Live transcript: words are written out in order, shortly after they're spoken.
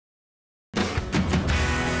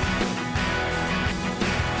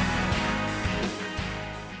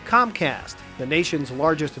Comcast, the nation's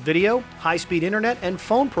largest video, high-speed internet, and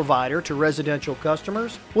phone provider to residential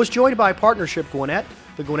customers, was joined by Partnership Gwinnett,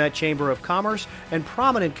 the Gwinnett Chamber of Commerce, and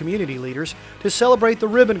prominent community leaders to celebrate the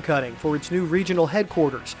ribbon cutting for its new regional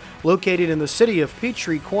headquarters, located in the city of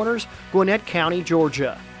Peachtree Corners, Gwinnett County,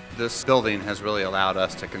 Georgia. This building has really allowed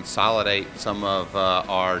us to consolidate some of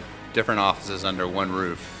our different offices under one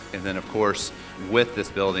roof. And then, of course, with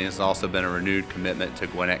this building has also been a renewed commitment to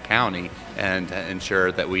Gwinnett County and to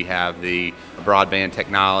ensure that we have the broadband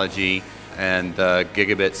technology and the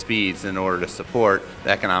gigabit speeds in order to support the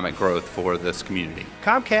economic growth for this community.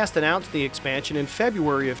 Comcast announced the expansion in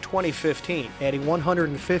February of 2015, adding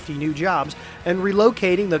 150 new jobs and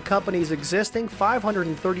relocating the company's existing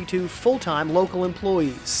 532 full-time local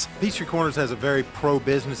employees. Peachtree Corners has a very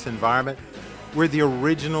pro-business environment. We're the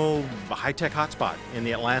original high-tech hotspot in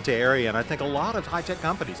the Atlanta area, and I think a lot of high-tech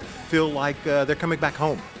companies feel like they're coming back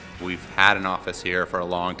home. We've had an office here for a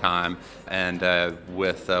long time, and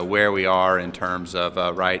with where we are in terms of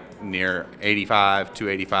right near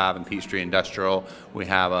 285 and Peachtree Industrial, we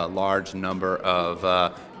have a large number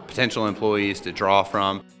of potential employees to draw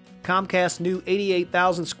from. Comcast's new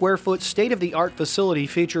 88,000 square foot state-of-the-art facility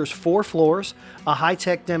features 4 floors, a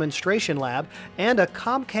high-tech demonstration lab, and a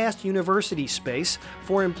Comcast University space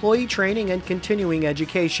for employee training and continuing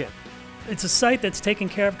education. It's a site that's taking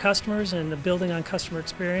care of customers and building on customer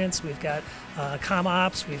experience. We've got comm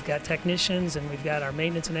ops, we've got technicians, and we've got our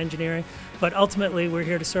maintenance and engineering. But ultimately, we're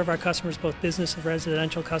here to serve our customers, both business and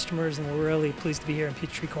residential customers, and we're really pleased to be here in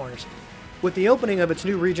Peachtree Corners. With the opening of its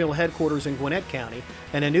new regional headquarters in Gwinnett County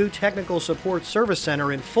and a new technical support service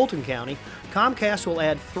center in Fulton County, Comcast will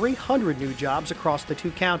add 300 new jobs across the 2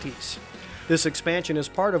 counties. This expansion is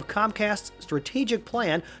part of Comcast's strategic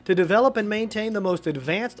plan to develop and maintain the most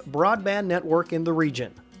advanced broadband network in the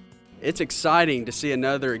region. It's exciting to see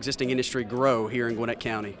another existing industry grow here in Gwinnett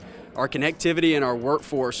County. Our connectivity and our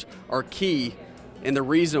workforce are key and the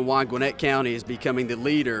reason why Gwinnett County is becoming the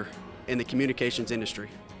leader in the communications industry.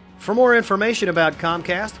 For more information about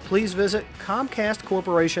Comcast, please visit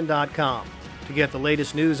ComcastCorporation.com. To get the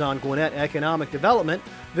latest news on Gwinnett economic development,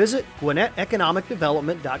 visit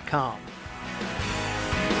GwinnettEconomicDevelopment.com.